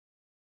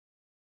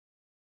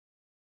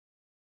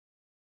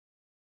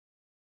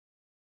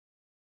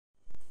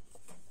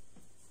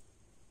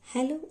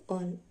Hello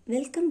all,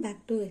 welcome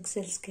back to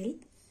Excel skill.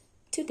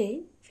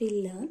 Today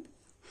we'll learn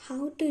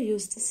how to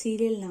use the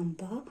serial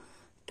number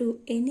to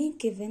any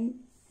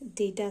given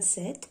data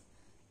set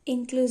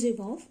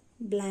inclusive of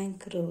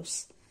blank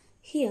rows.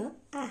 Here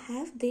I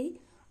have the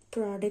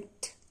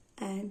product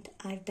and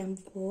item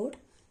code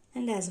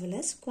and as well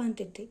as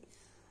quantity.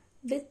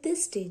 With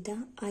this data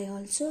I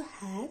also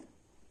have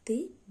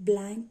the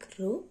blank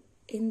row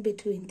in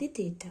between the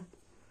data.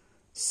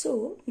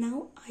 So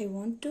now I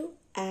want to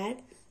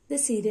add the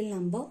serial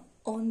number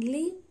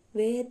only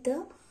where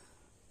the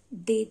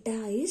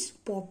data is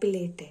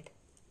populated,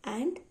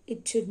 and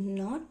it should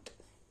not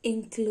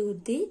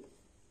include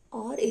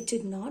it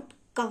should not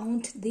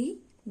count the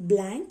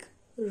blank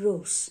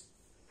rows.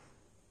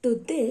 To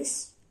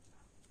this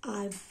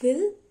I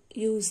will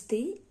use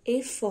the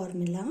if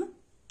formula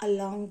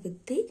along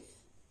with the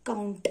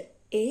count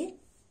A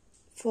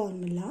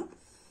formula.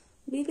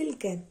 We will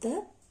get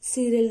the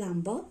serial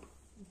number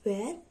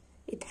where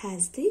it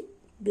has the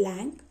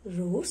blank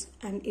rows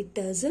and it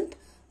doesn't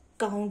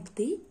count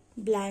the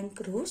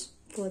blank rows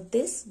for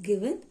this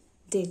given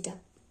data.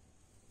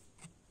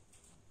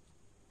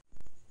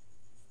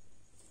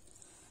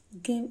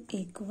 Give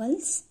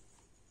equals,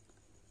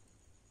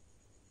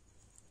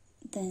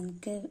 then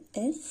give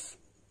if,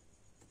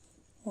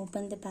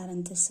 open the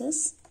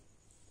parenthesis,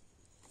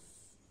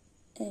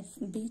 if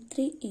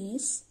B3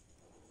 is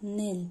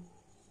nil,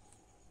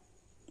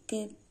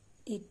 give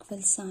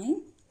equal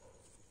sign,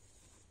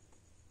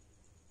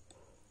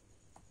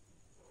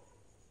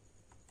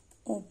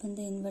 open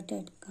the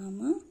inverted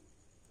comma,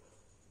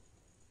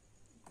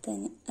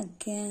 then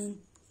again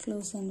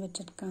close the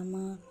inverted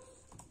comma,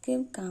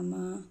 give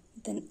comma,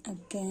 then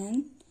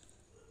again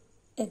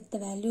if the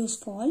values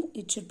fall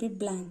it should be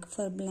blank.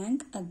 For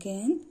blank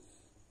again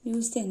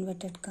use the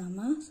inverted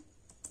comma,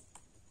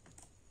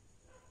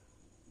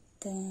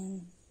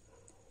 then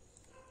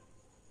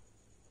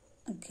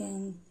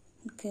again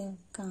give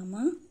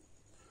comma.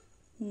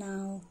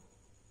 Now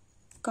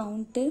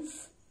count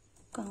if,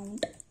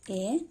 count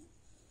A.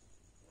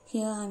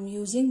 Here I am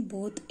using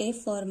both a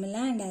formula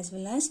and as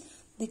well as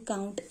the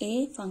count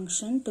A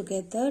function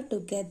together to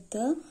get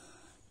the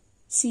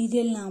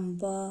serial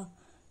number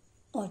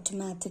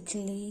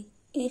automatically.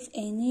 If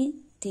any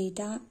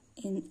data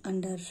in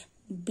under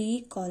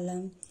B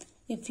column,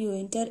 if you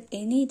enter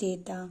any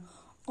data,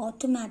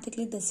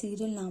 automatically the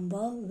serial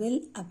number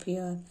will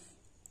appear.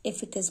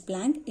 If it is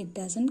blank, it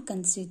doesn't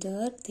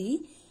consider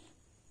the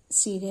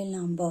serial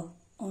number.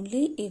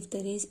 Only if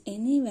there is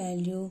any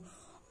value,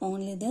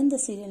 only then the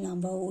serial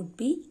number would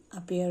be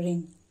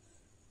appearing.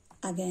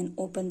 Again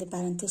open the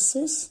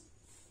parenthesis,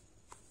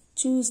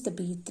 choose the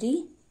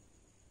B3,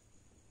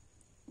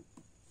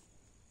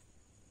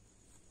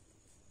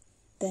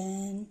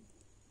 then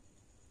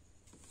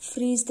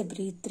freeze the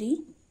B3,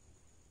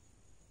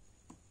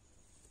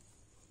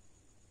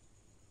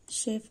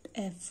 shift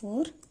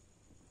F4,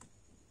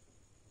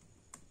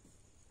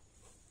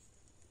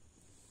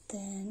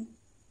 then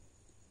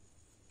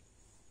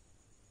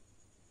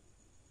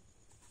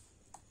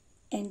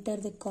enter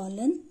the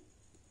colon,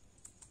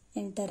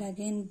 enter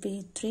again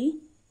B3,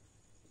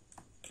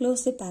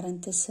 close the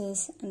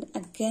parenthesis and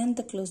again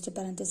close the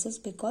parenthesis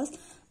because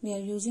we are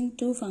using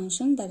two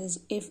functions, that is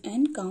if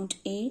and count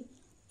A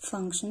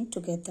function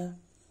together.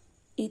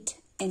 Hit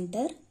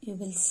enter, you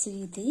will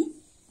see the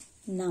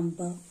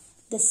number.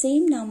 The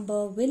same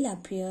number will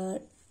appear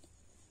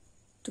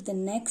to the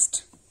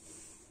next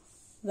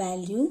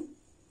value.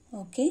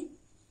 Okay,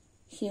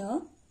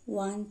 here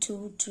 1,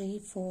 2, 3,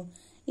 4.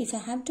 If I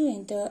have to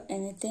enter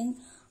anything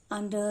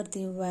under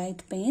the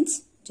white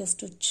panes, just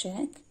to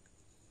check,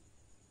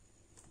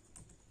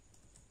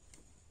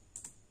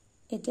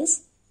 it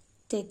is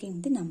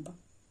taking the number.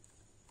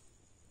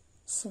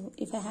 So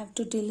if I have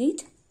to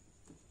delete,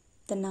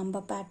 the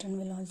number pattern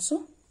will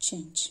also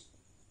change.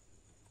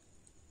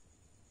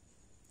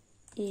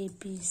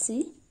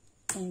 ABC,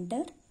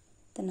 enter,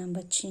 the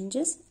number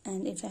changes,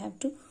 and if I have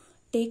to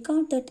take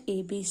out that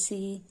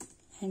ABC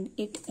and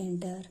hit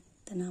enter,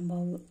 the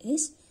number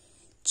is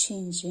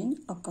changing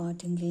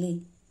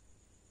accordingly.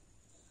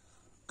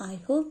 I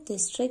hope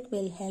this trick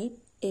will help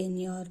in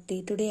your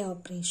day-to-day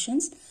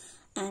operations,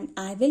 and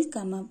I will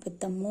come up with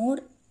the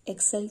more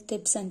Excel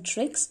tips and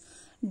tricks.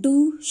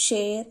 Do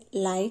share,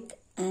 like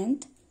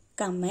and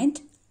comment,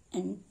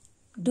 and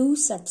do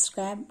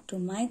subscribe to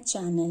my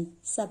channel.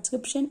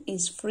 Subscription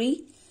is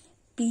free.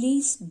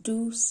 Please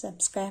do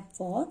subscribe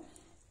for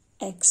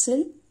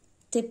Excel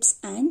tips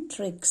and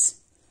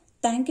tricks.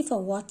 Thank you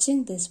for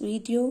watching this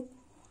video.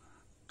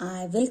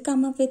 I will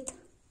come up with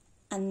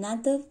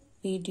another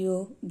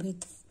video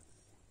with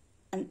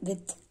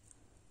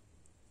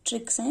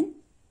tricks and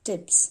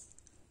tips.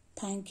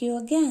 Thank you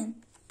again.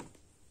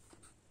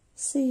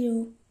 See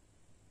you.